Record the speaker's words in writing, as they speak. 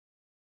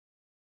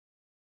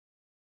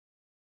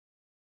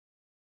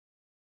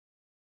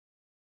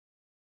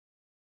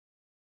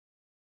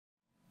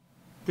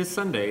This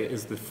Sunday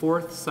is the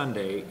fourth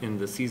Sunday in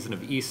the season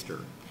of Easter,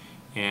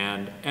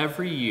 and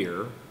every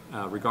year,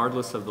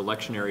 regardless of the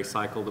lectionary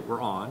cycle that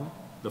we're on,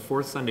 the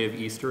fourth Sunday of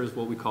Easter is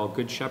what we call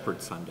Good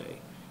Shepherd Sunday,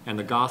 and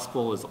the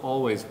Gospel is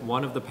always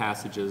one of the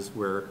passages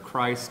where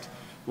Christ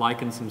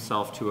likens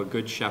himself to a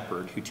good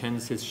shepherd who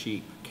tends his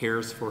sheep,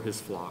 cares for his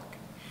flock.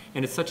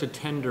 And it's such a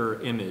tender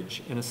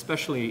image, and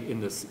especially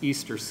in this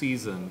Easter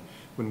season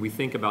when we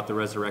think about the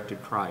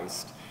resurrected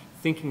Christ,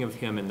 thinking of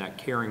him in that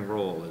caring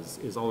role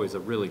is always a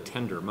really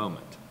tender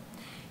moment.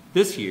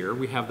 This year,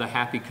 we have the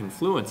happy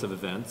confluence of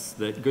events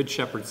that Good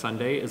Shepherd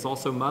Sunday is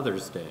also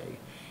Mother's Day.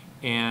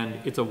 And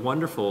it's a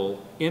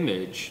wonderful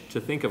image to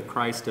think of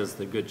Christ as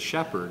the Good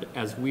Shepherd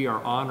as we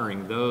are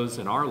honoring those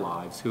in our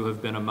lives who have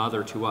been a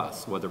mother to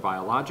us, whether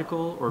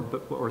biological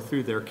or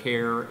through their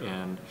care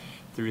and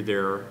through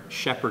their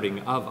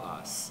shepherding of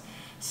us.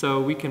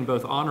 So we can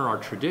both honor our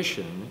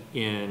tradition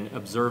in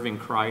observing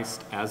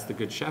Christ as the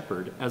Good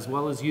Shepherd, as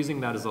well as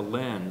using that as a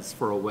lens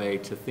for a way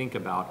to think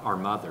about our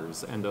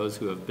mothers and those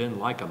who have been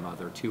like a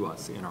mother to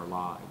us in our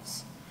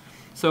lives.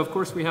 So of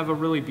course we have a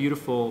really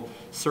beautiful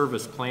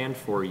service planned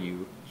for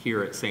you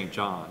here at St.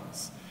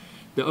 John's.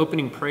 The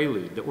opening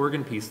prelude, the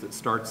organ piece that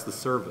starts the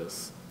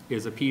service,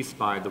 is a piece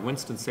by the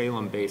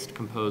Winston-Salem-based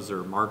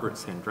composer Margaret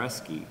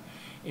Sandreski,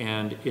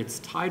 and it's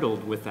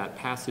titled with that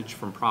passage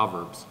from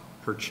Proverbs,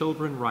 "Her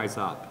children rise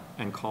up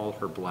and call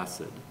her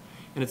blessed."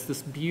 And it's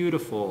this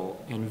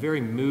beautiful and very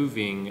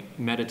moving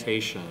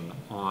meditation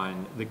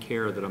on the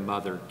care that a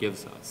mother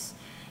gives us.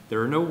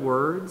 There are no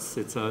words,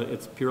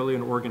 it's purely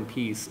an organ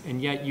piece, and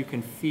yet you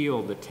can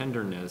feel the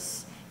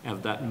tenderness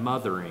of that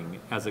mothering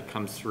as it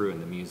comes through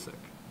in the music.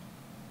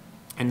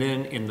 And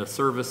then in the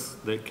service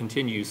that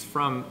continues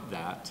from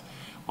that,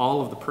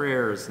 all of the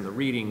prayers and the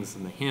readings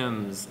and the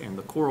hymns and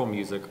the choral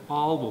music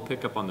all will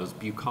pick up on those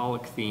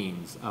bucolic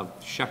themes of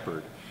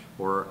shepherd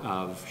or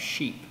of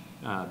sheep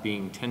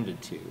being tended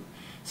to.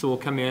 So we'll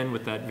come in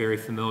with that very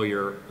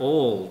familiar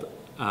old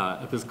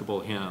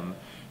Episcopal hymn,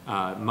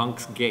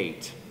 Monk's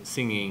Gate,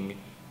 singing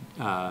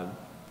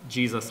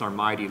Jesus our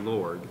mighty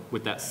Lord,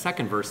 with that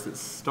second verse that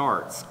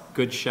starts,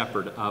 Good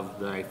Shepherd of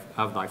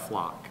thy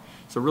flock.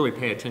 So really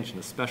pay attention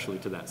especially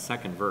to that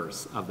second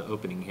verse of the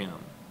opening hymn.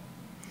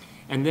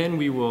 And then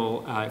we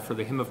will, for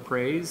the hymn of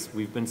praise,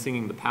 we've been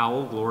singing the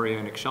Powell, Gloria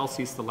in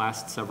Excelsis the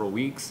last several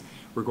weeks.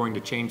 We're going to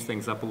change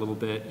things up a little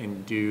bit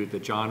and do the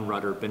John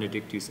Rutter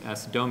Benedictus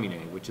es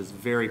Domine, which is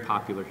very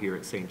popular here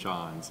at St.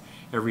 John's.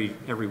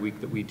 Every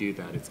week that we do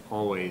that, it's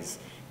always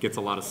gets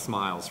a lot of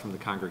smiles from the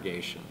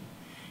congregation.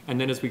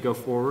 And then as we go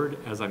forward,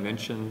 as I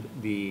mentioned,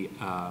 the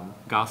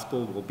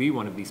gospel will be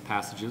one of these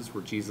passages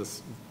where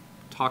Jesus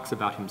talks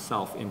about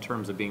himself in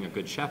terms of being a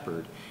good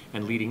shepherd.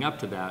 And leading up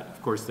to that,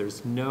 of course,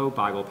 there's no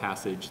Bible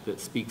passage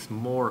that speaks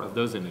more of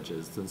those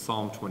images than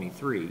Psalm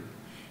 23.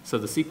 So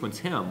the sequence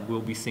hymn,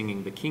 we'll be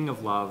singing "The King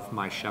of Love,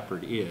 My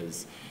Shepherd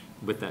Is,"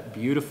 with that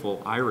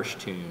beautiful Irish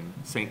tune,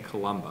 St.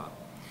 Columba.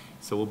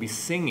 So we'll be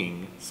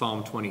singing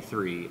Psalm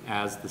 23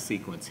 as the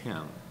sequence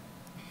hymn.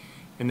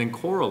 And then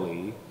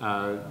chorally,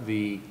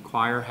 the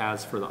choir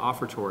has for the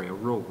offertory a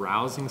real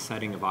rousing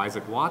setting of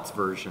Isaac Watts'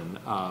 version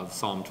of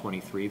Psalm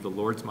 23, "The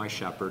Lord's my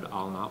shepherd,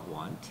 I'll not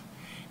want."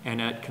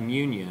 And at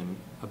communion,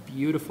 a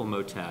beautiful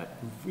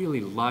motet, really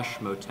lush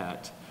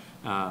motet,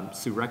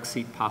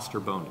 Surrexit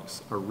Pastor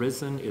Bonus,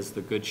 "Arisen is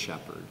the Good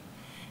Shepherd."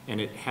 And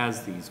it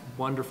has these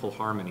wonderful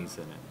harmonies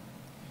in it.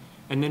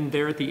 And then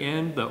there at the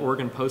end, the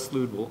organ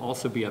postlude will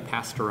also be a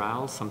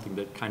pastoral, something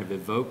that kind of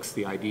evokes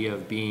the idea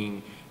of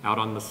being out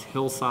on this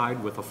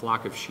hillside with a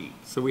flock of sheep.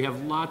 So we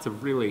have lots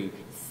of really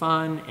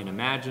fun and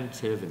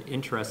imaginative and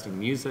interesting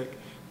music,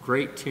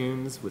 great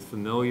tunes with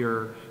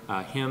familiar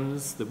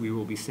hymns that we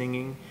will be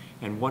singing,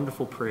 and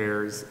wonderful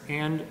prayers,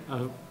 and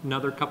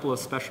another couple of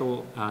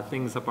special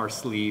things up our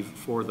sleeve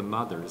for the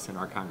mothers in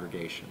our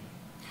congregation.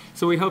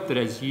 So we hope that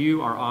as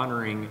you are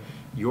honoring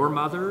your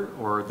mother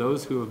or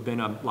those who have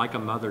been like a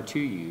mother to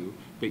you,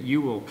 that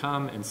you will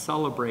come and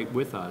celebrate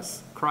with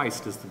us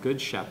Christ as the Good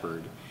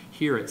Shepherd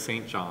here at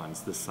St.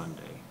 John's this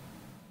Sunday.